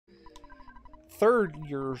third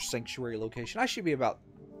year sanctuary location. I should be about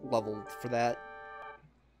leveled for that.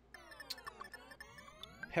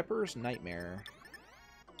 Pepper's Nightmare.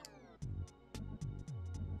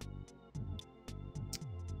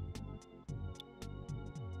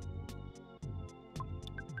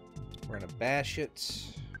 We're gonna bash it,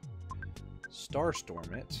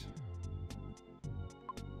 Starstorm it,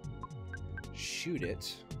 shoot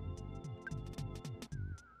it.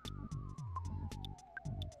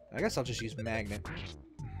 I guess I'll just use Magnet.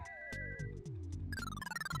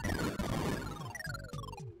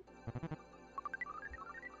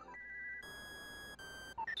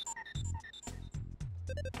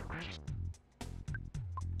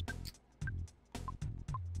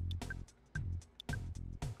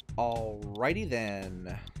 Alrighty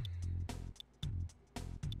then.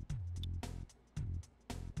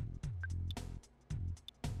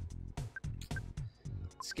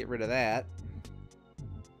 Let's get rid of that.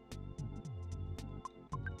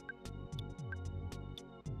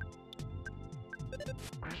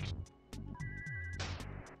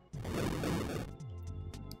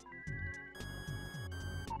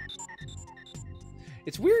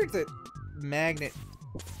 It's weird that Magnet...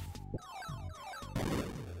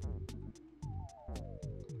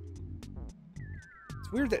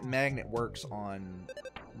 It's weird that Magnet works on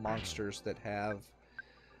monsters that have...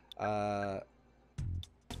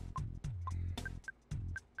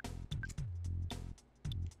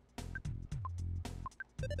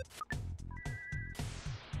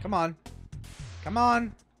 Come on. Come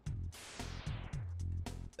on!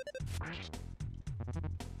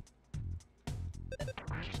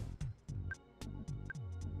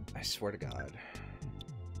 I swear to God.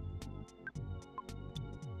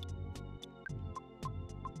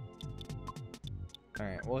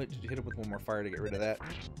 Alright, we'll hit it with one more fire to get rid of that.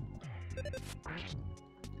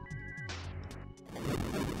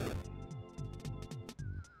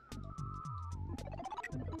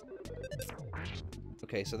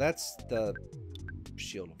 Okay, so that's the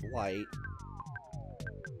Shield of Light.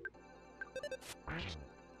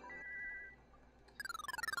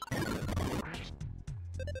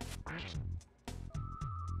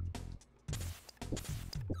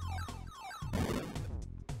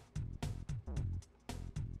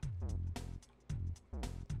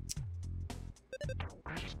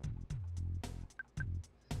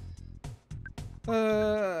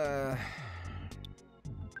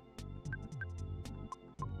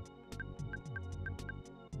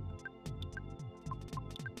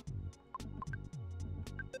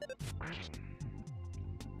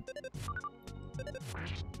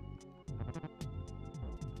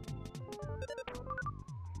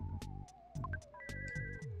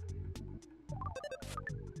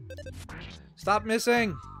 Stop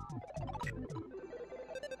missing!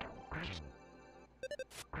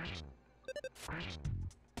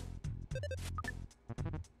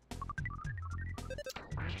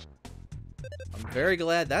 I'm very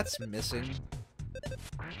glad that's missing.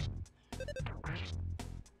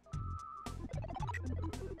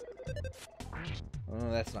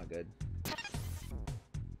 Oh, that's not good.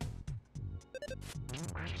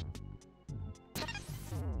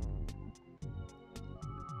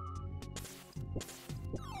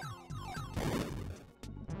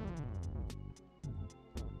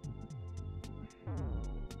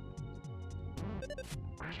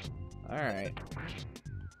 All right.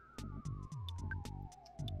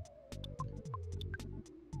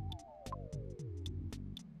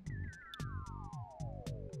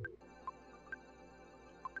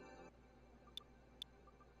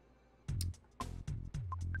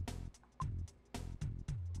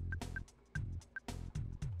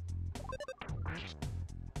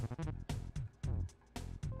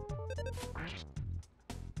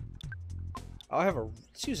 I'll have a...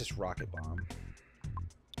 Let's use this rocket bomb.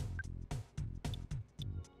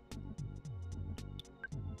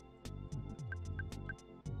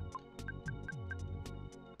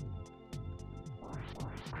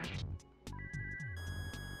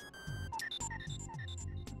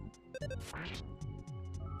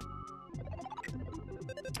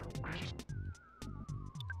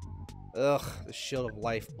 Ugh, the Shield of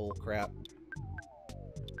Life bullcrap.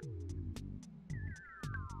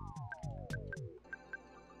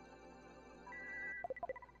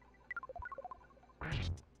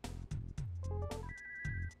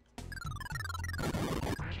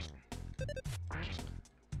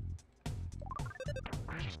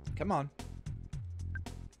 Come on.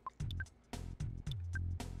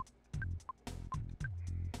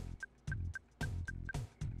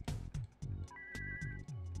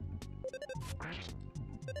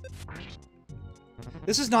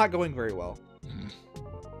 This is not going very well.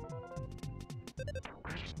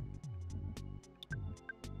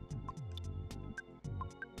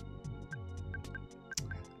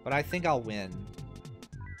 But I think I'll win.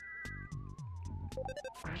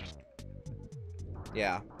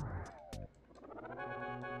 Yeah.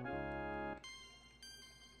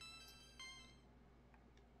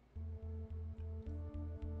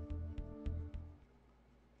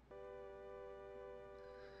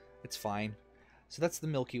 It's fine. So that's the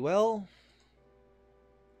Milky Well.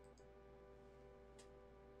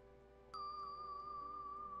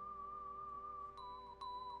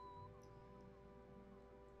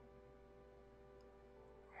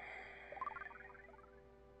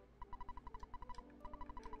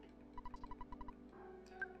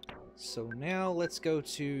 So now let's go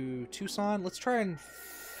to Tucson. Let's try and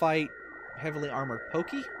fight heavily armored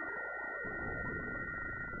Pokey.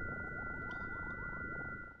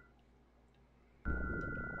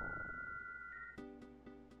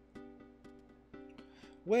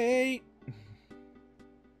 Wait!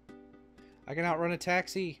 I can outrun a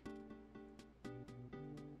taxi.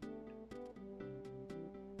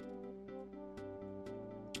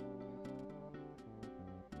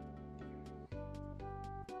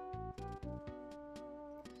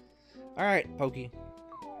 Alright, Pokey.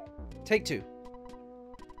 Take 2.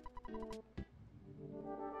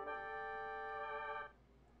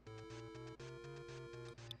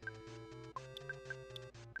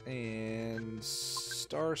 And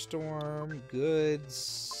Starstorm,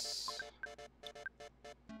 goods.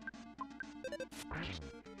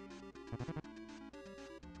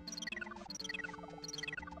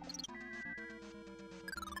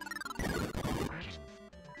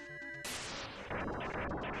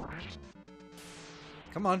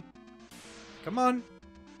 Come on. Come on.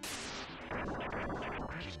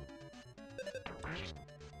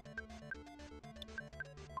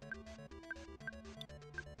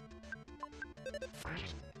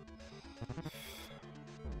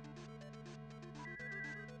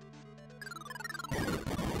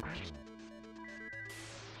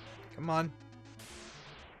 Come on.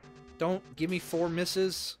 Don't give me 4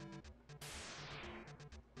 misses.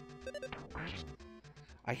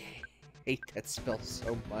 I hate that spell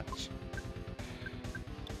so much.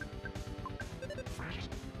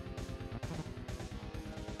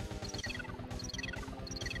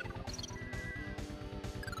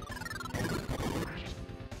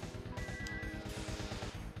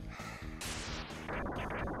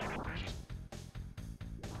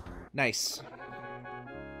 Nice.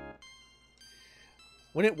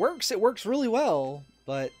 When it works really well,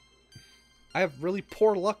 but I have really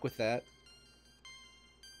poor luck with that.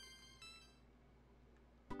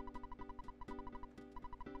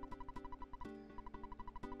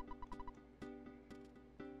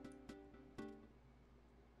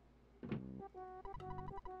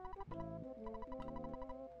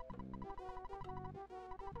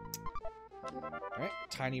 Alright,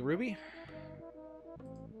 Tiny Ruby.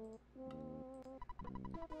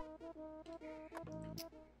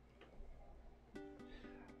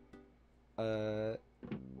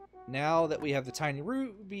 Now that we have the Tiny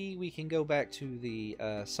Ruby, we can go back to the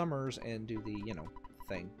Summers and do the, you know,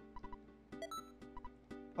 thing.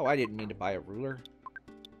 Oh, I didn't mean to buy a ruler.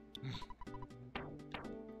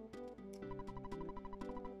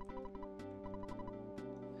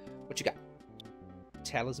 What you got?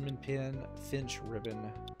 Talisman pin, Finch ribbon.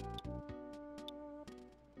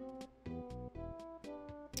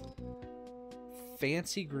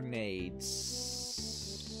 Fancy grenades.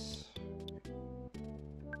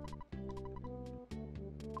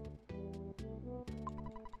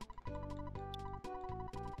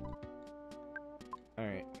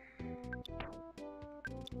 Alright.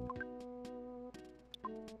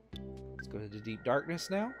 Let's go to the deep darkness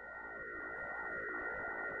now.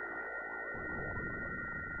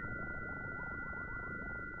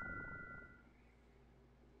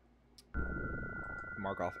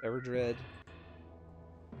 Mark off Everdread.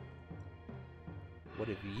 What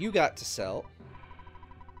have you got to sell?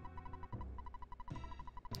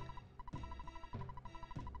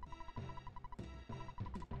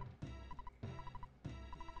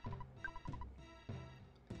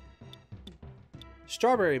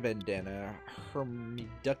 Strawberry bandana,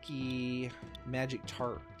 Hermiducky, magic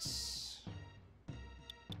tarts,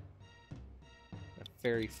 a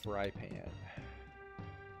fairy fry pan.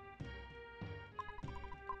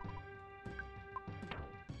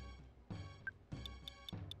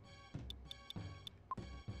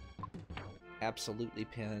 Absolutely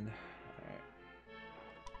pin. Alright.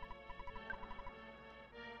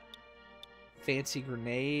 Fancy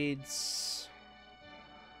grenades.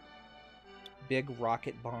 Big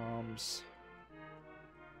rocket bombs.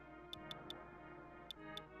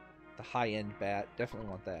 The high-end bat. Definitely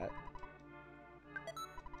want that.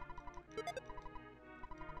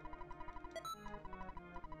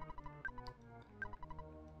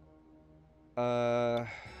 Uh...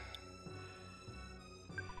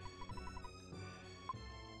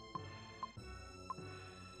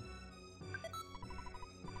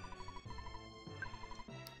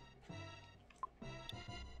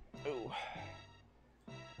 Oh.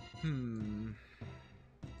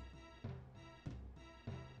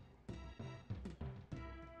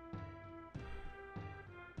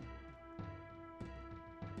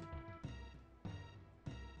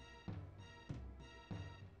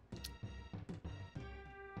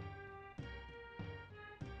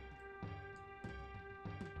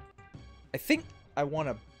 I think I want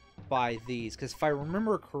to buy these, because if I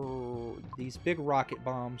remember, these big rocket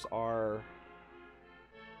bombs are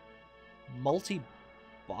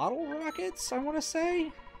multi-bottle rockets, I want to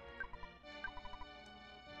say?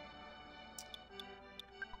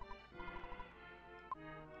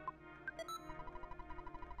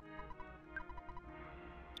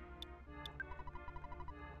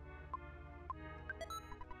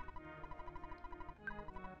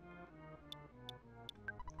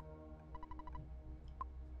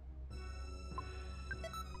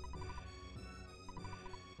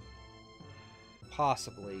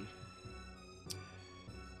 Possibly.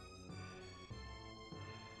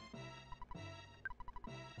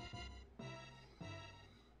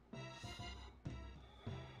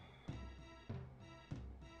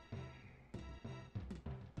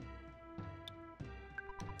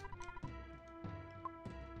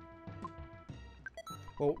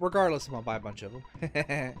 Well, regardless, I'm gonna buy a bunch of them.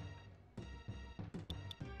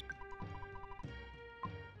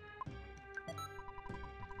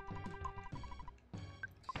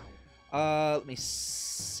 Let me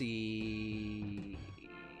see.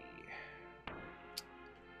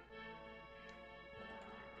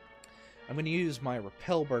 I'm going to use my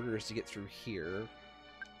repel burgers to get through here.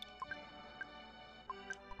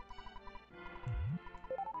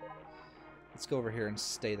 Let's go over here and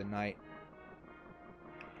stay the night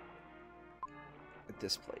at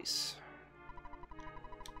this place.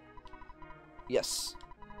 Yes.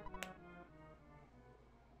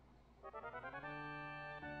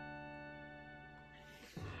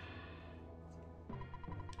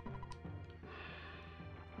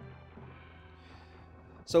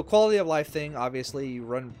 So quality of life thing, obviously you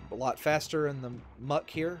run a lot faster in the muck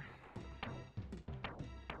here.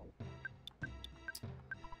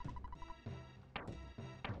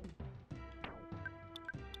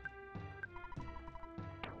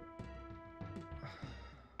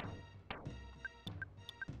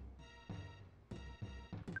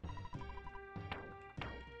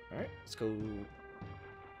 Alright, let's go.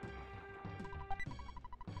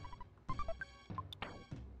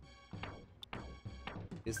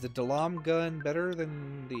 Is the Dalam gun better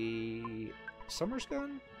than the Summers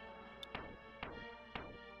gun?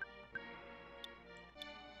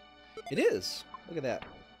 It is. Look at that.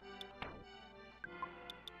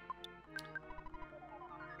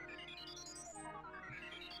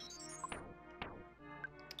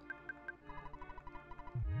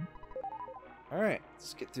 Alright,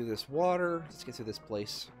 let's get through this water. Let's get through this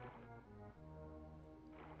place.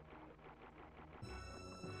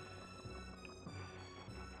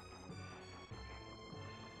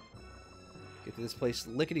 Get to this place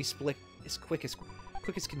lickety-split as quick as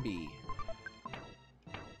can be.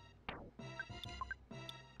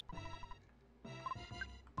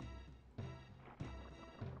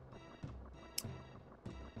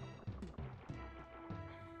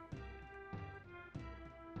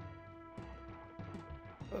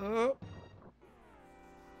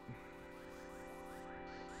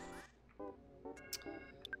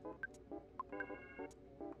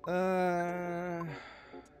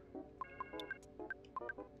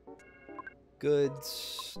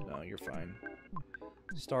 Goods. No, you're fine.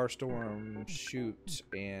 Starstorm, shoot,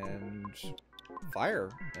 and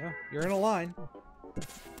fire. Yeah, you're in a line.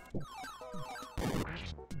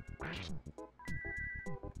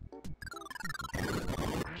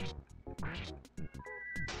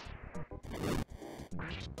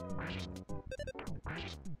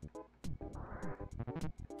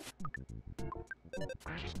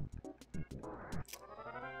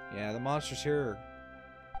 Yeah, the monsters here are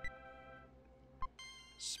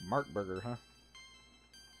smart burger, huh?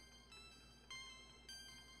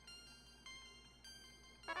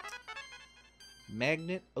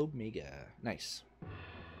 Magnet Omega. Nice.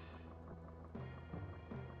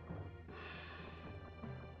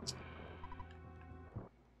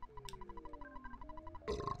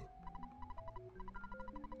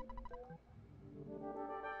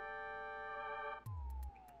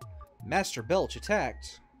 Master Belch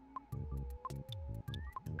attacked.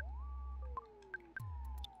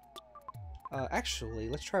 Actually,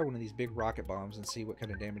 let's try one of these big rocket bombs and see what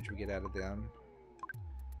kind of damage we get out of them.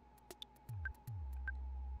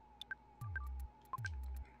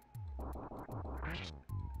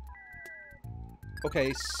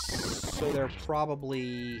 Okay, so they're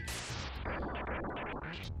probably...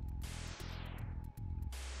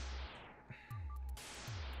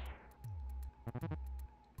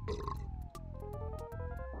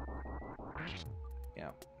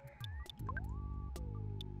 Yeah.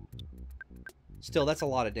 Still, that's a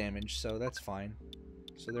lot of damage, so that's fine.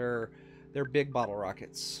 So they're big bottle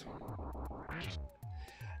rockets.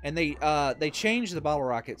 And they changed the bottle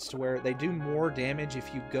rockets to where they do more damage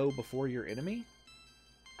if you go before your enemy.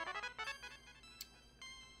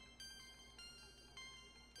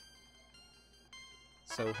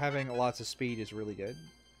 So having lots of speed is really good.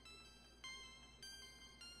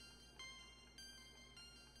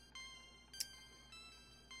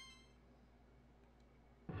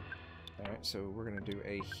 Alright, so we're going to do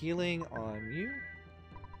a healing on you.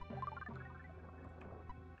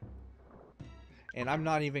 And I'm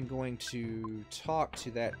not even going to talk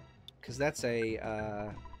to that, because that's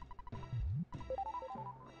a...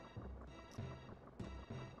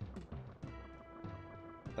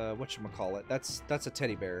 whatchamacallit. That's a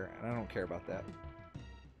teddy bear, and I don't care about that.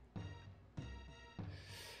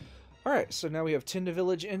 Alright, so now we have Tenda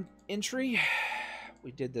Village entry.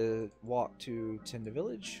 We did the walk to Tenda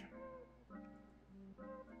Village.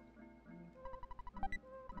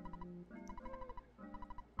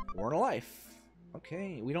 Warn a Life.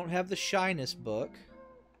 Okay, we don't have the Shyness book.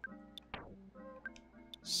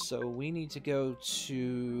 So we need to go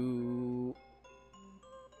to...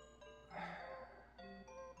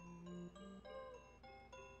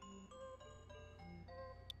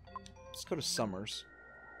 Let's go to Summers.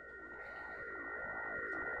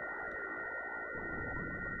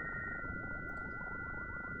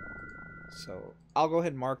 So I'll go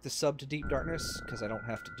ahead and mark the sub to Deep Darkness because I don't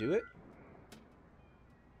have to do it.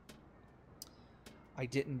 I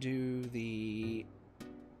didn't do the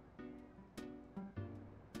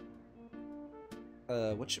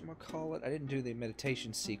whatchamacallit? I didn't do the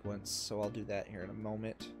meditation sequence, so I'll do that here in a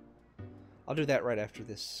moment. I'll do that right after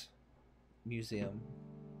this museum.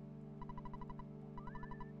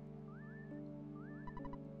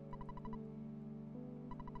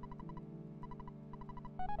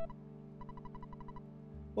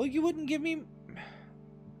 Well, you wouldn't give me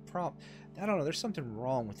prompt. I don't know, there's something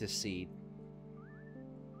wrong with this seed.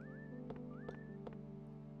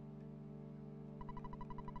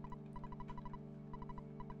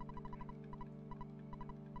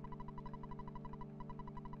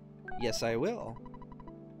 Yes, I will.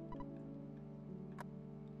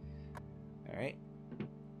 Alright.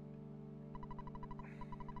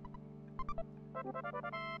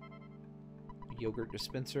 Yogurt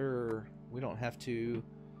dispenser. We don't have to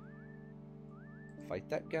fight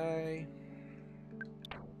that guy.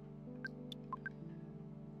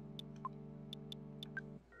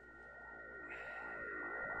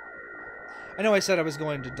 I know I said I was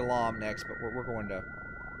going to Dalam next, but we're going to...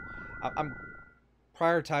 I'm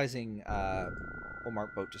prioritizing... we'll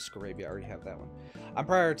mark boat to Scarabia. I already have that one. I'm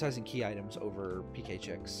prioritizing key items over PK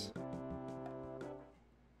checks.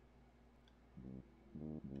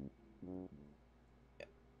 Yeah.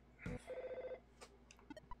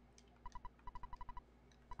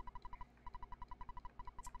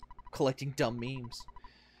 Collecting dumb memes.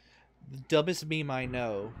 The dumbest meme I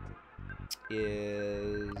know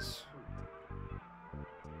is...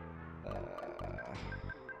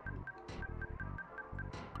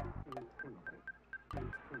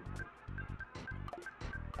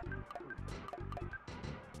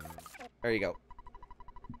 there you go.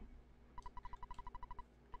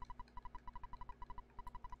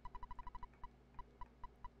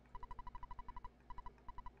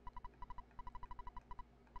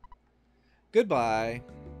 Goodbye.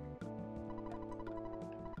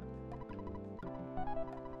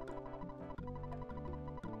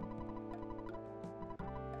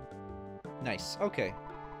 Nice. Okay.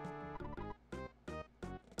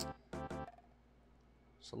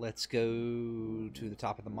 So let's go to the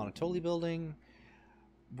top of the Monotoli building,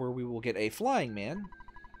 where we will get a flying man.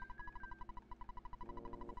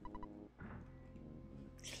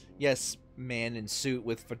 Yes, man in suit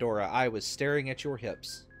with fedora. I was staring at your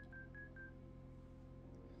hips.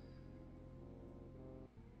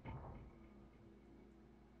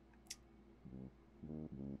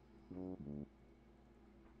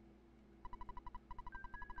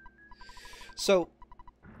 So,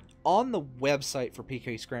 on the website for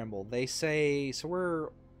PK Scramble, they say, so we're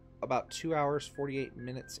about 2 hours, 48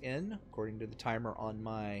 minutes in, according to the timer on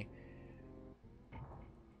my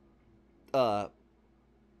uh,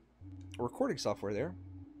 recording software there.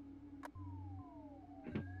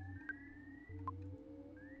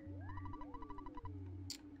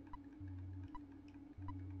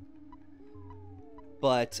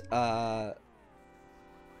 But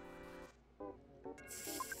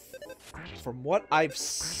from what they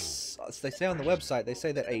say on the website, they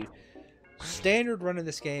say that a standard run in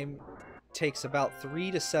this game takes about 3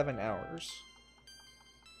 to 7 hours.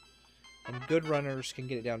 And good runners can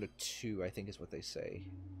get it down to 2, I think is what they say.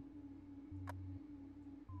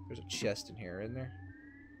 There's a chest in here, isn't there?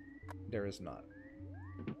 There is not.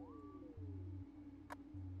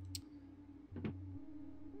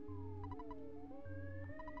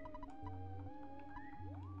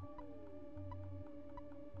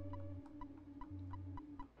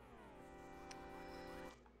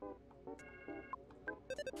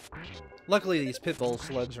 Luckily, these pitbull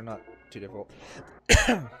slugs are not too difficult.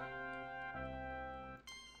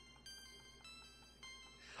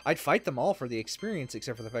 I'd fight them all for the experience,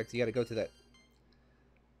 except for the fact that you got to go through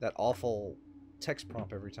that awful text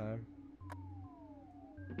prompt every time.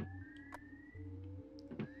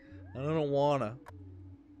 I don't wanna.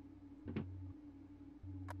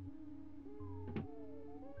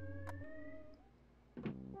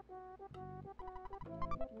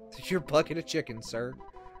 Your bucket of chicken, sir.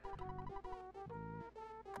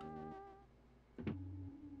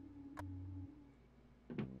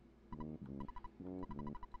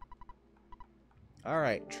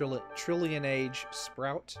 Alright, trillion age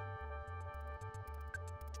sprout.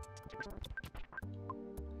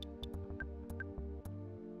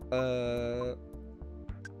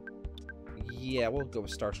 Yeah, we'll go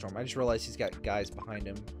with Starstorm. I just realized he's got guys behind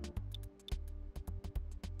him.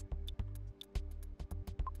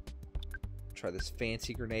 Try this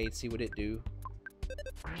fancy grenade, see what it do.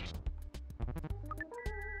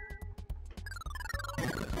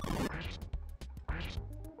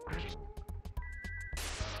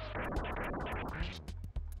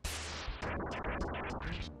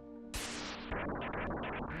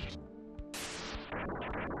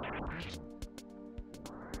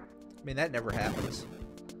 I mean, that never happens.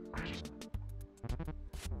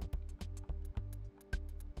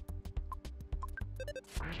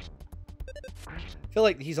 I feel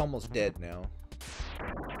like he's almost dead now.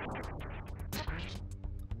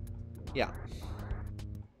 Yeah.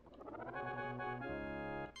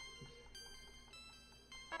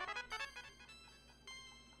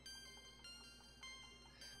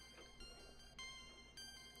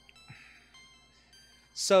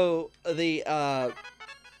 So, the,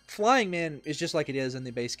 Flying Man is just like it is in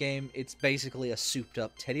the base game. It's basically a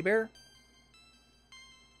souped-up teddy bear.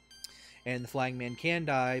 And the Flying Man can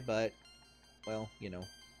die, but, well, you know.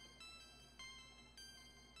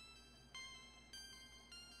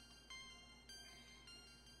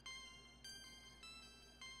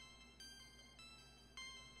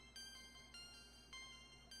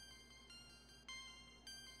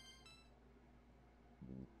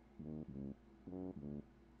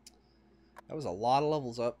 That was a lot of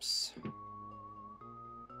levels ups.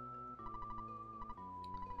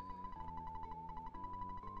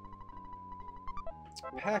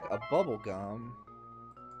 Pack of bubble gum.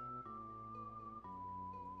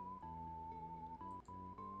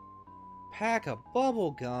 Pack of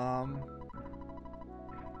bubble gum.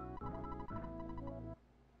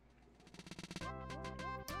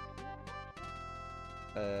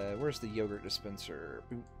 Where's the yogurt dispenser?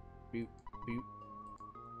 Boop, boop, boop.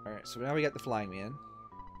 Alright, so now we got the Flying Man.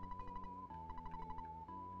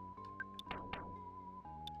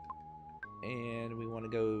 And we want to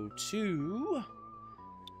go to...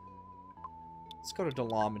 Let's go to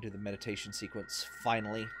Dalam and do the meditation sequence,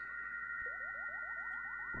 finally.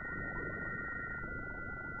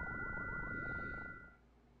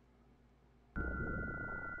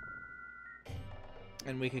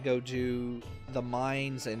 And we could go do the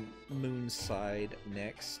mines and Moonside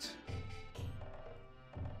next.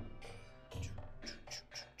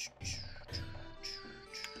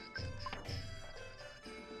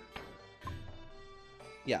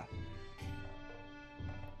 Yeah.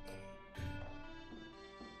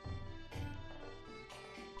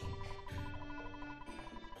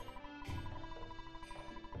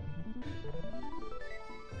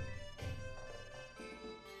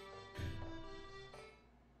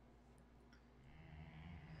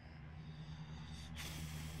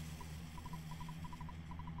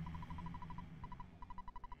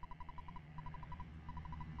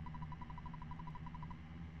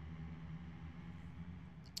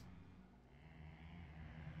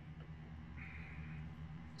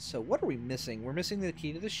 So what are we missing? We're missing the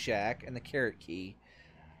key to the shack and the carrot key,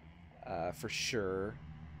 for sure.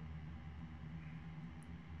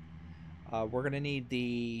 We're gonna need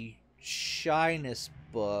the shyness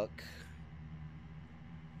book.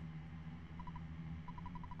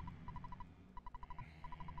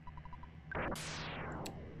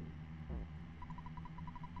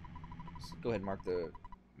 So go ahead and mark the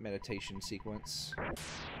meditation sequence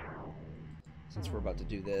since we're about to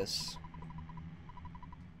do this.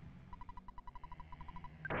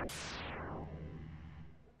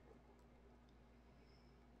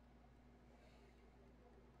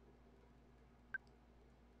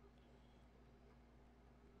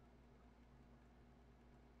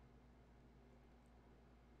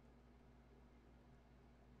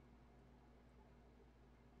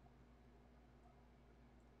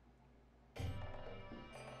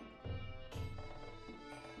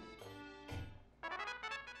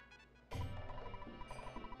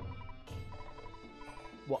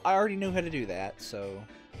 Well, I already knew how to do that, so...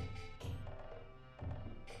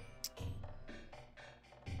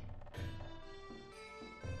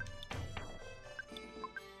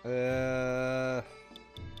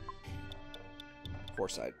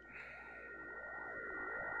 Foresight.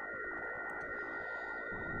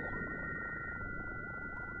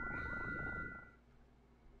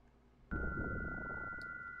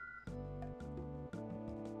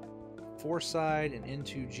 Foresight and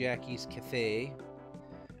into Jackie's Cafe.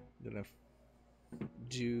 I'm gonna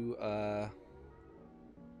do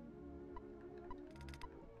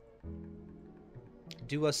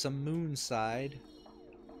us some Moonside.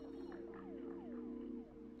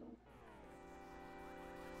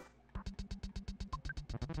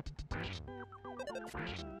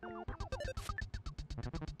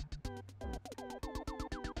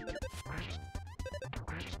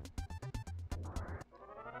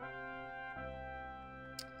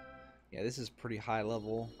 Yeah, this is pretty high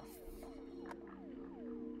level,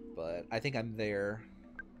 but I think I'm there.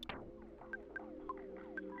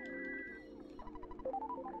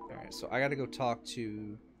 Alright, so I gotta go talk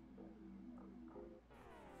to...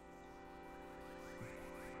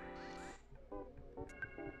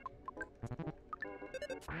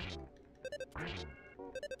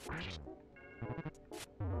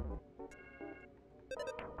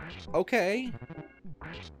 Okay.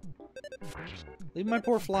 Leave my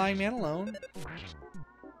poor flying man alone.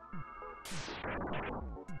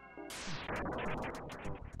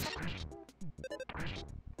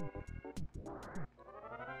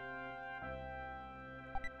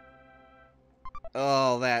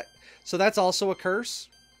 Oh, that. So that's also a curse?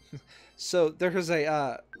 So there's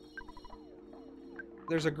a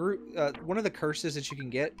group, one of the curses that you can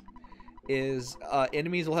get is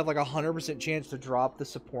enemies will have like 100% chance to drop the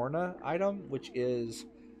Saporna item, which is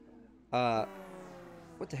what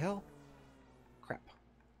the hell? Crap.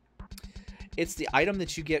 It's the item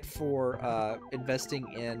that you get for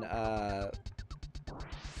investing in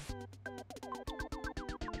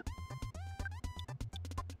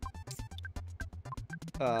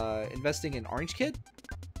investing in Orange Kid.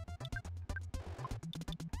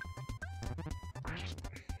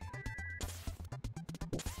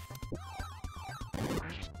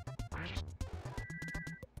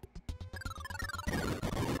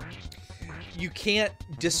 You can't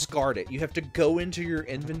discard it. You have to go into your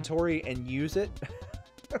inventory and use it.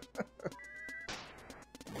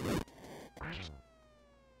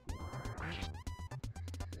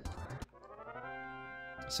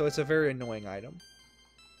 So it's a very annoying item.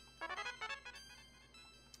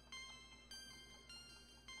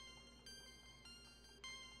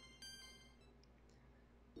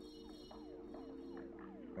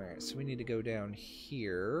 Alright, so we need to go down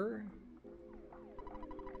here.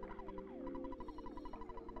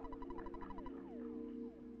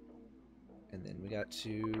 And then we got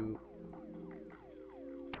to...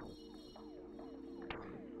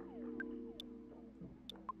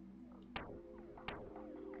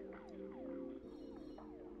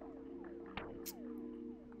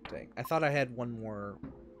 Dang, I thought I had one more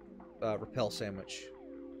repel sandwich.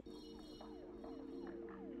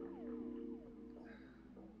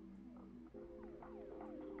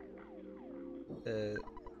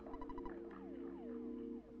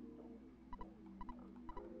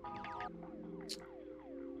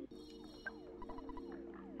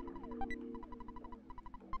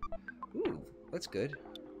 Ooh, that's good.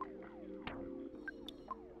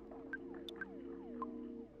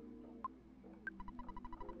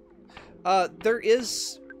 There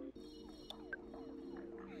is...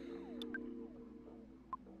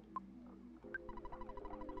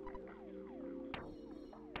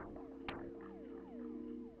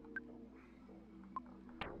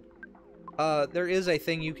 there is a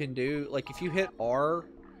thing you can do. Like, if you hit R,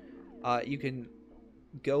 you can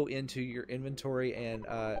go into your inventory and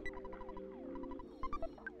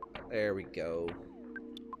There we go.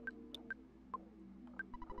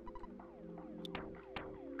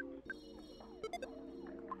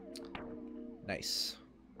 Nice.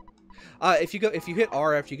 If you hit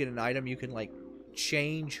R after you get an item, you can like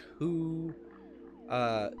change who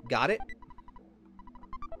got it.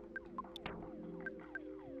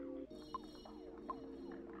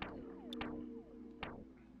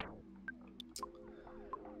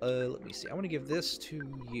 Let me see. I want to give this to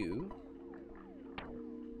you.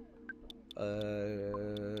 Go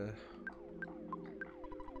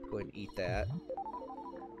ahead and eat that.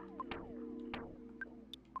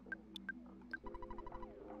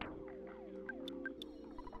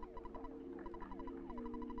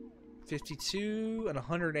 $52 and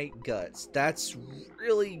 108 guts. That's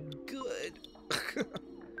really good.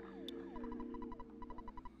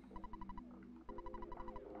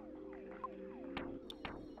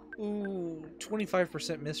 Ooh,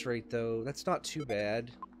 25% miss rate though. That's not too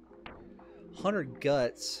bad. 100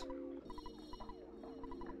 guts.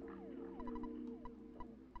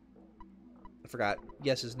 I forgot.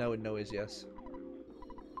 Yes is no and no is yes.